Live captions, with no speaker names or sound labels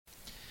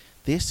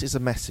This is a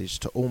message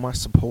to all my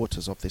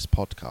supporters of this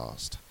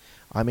podcast.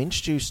 I'm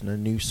introducing a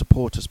new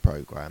supporters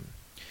program.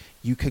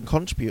 You can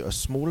contribute a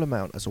small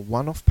amount as a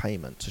one-off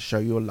payment to show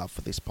your love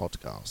for this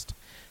podcast.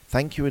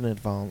 Thank you in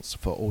advance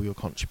for all your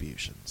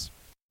contributions.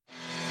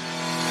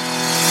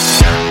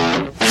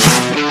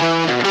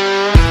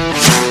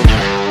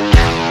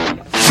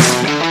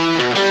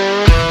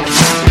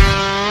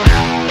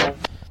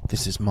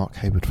 This is Mark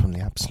Hayward from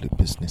the Absolute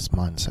Business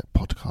Mindset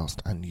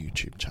podcast and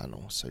YouTube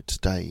channel. So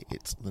today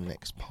it's the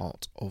next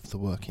part of the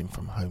Working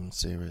From Home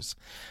series,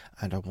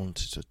 and I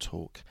wanted to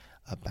talk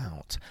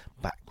about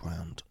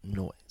background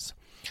noise.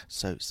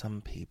 So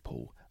some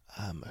people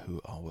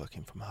who are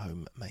working from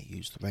home may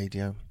use the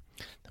radio,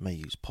 they may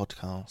use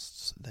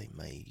podcasts, they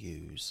may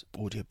use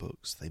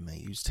audiobooks, they may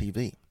use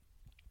TV.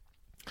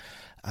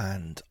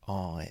 And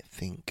I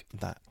think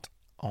that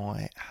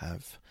I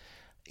have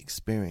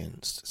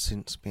experienced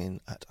since being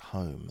at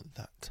home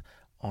that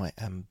I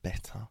am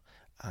better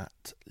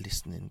at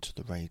listening to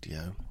the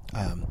radio,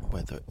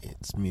 whether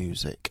it's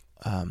music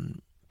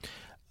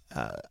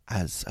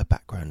as a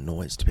background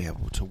noise to be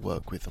able to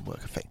work with and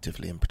work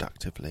effectively and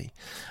productively.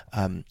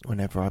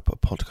 Whenever I put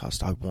a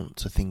podcast, I want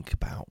to think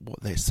about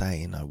what they're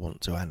saying, I want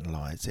to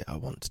analyse it, I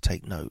want to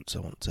take notes, I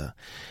want to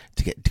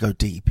go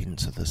deep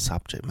into the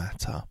subject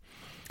matter.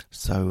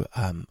 So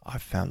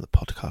I've found that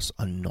podcasts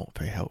are not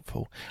very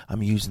helpful.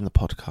 I'm using the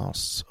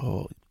podcasts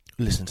or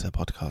listening to the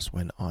podcast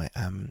when I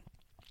am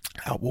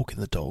out walking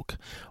the dog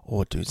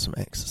or doing some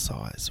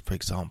exercise. For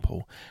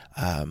example,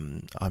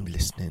 I'm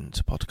listening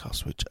to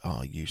podcasts which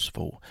are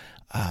useful,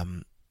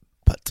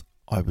 but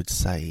I would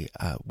say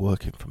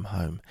working from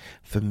home,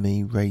 for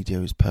me,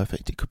 radio is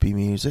perfect. It could be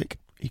music.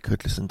 You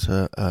could listen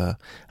to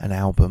an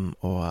album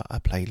or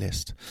a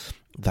playlist.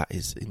 That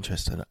is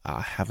interesting.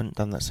 I haven't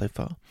done that so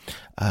far.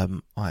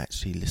 I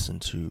actually listen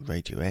to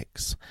Radio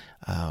X,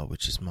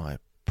 which is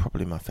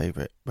probably my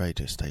favourite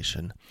radio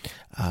station.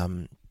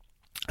 And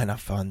I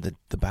find that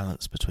the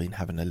balance between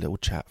having a little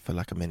chat for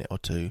like a minute or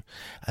two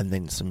and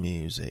then some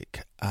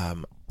music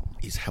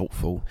is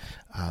helpful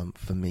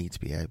for me to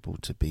be able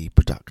to be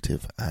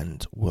productive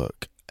and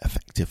work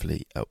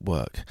effectively at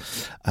work.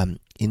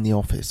 In the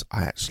office,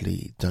 I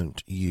actually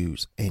don't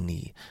use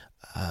any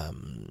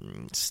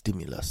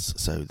stimulus,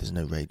 so there's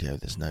no radio,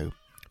 there's no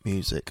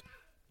music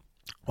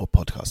or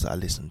podcasts that I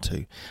listen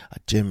to. I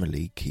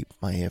generally keep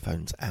my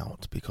earphones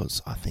out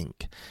because I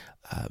think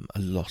a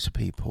lot of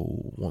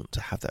people want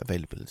to have that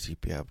availability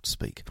to be able to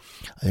speak.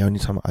 The only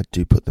time I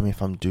do put them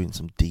if I'm doing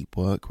some deep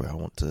work where I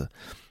want to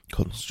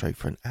concentrate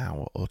for an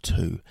hour or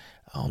two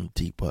on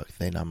deep work,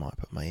 then I might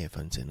put my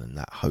earphones in, and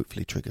that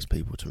hopefully triggers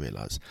people to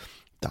realise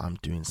that I'm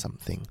doing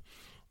something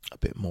a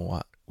bit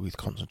more with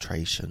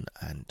concentration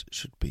and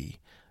should be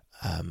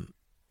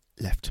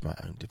left to my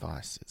own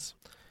devices.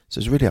 So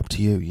it's really up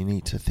to you. You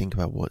need to think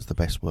about what's the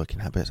best working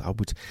habits. I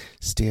would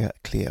steer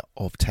clear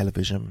of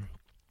television.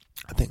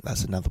 I think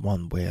that's another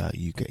one where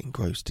you get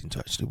engrossed into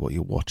actually what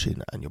you're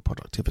watching and your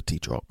productivity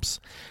drops.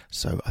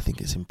 So I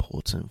think it's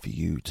important for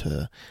you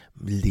to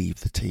leave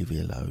the TV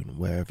alone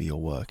wherever you're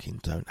working.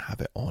 Don't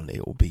have it on.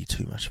 It will be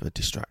too much of a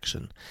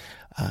distraction.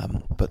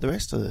 But the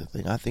rest of the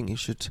thing, I think you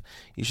should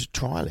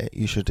trial it.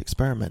 You should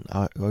experiment.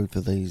 Over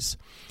these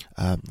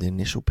the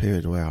initial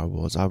period where I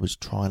was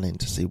trialing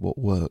to see what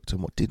worked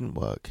and what didn't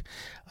work.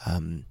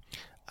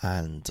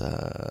 And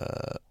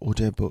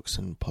audiobooks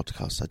and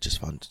podcasts I just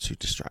found too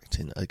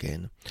distracting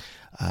again.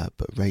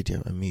 But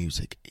radio and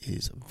music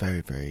is very,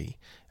 very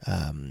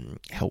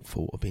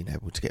helpful of being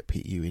able to get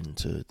you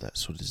into that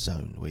sort of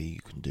zone where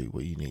you can do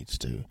what you need to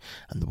do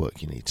and the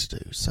work you need to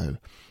do. So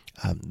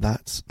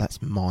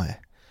that's my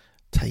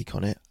take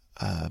on it.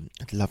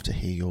 I'd love to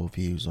hear your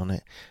views on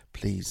it.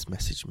 Please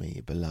message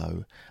me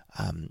below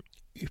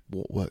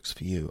what works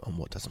for you and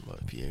what doesn't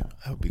work for you.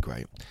 That would be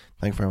great.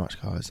 Thank you very much,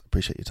 guys.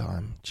 Appreciate your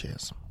time.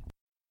 Cheers.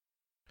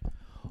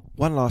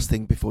 One last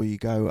thing before you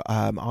go,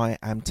 I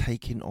am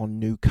taking on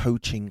new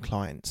coaching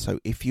clients. So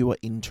if you are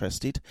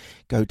interested,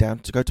 go to my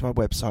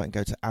website and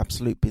go to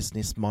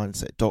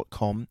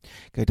absolutebusinessmindset.com.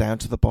 Go down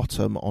to the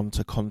bottom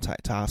onto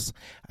contact us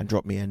and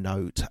drop me a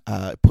note.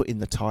 Put in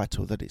the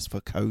title that it's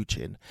for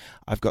coaching.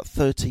 I've got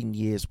 13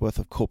 years worth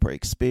of corporate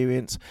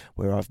experience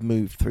where I've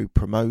moved through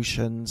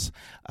promotions.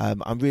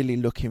 I'm really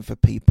looking for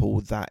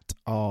people that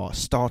are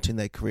starting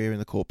their career in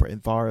the corporate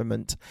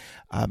environment,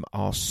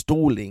 are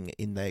stalling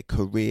in their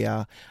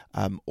career,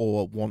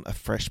 or want a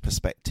fresh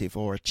perspective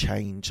or a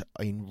change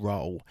in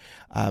role.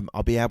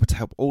 I'll be able to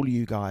help all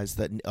you guys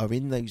that are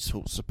in those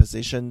sorts of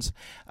positions,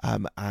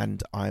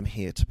 and I'm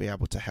here to be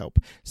able to help.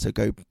 So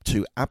go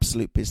to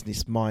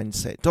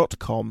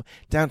absolutebusinessmindset.com,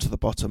 down to the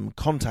bottom,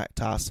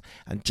 contact us,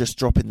 and just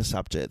drop in the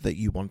subject that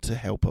you want to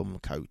help on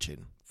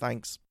coaching.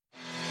 Thanks.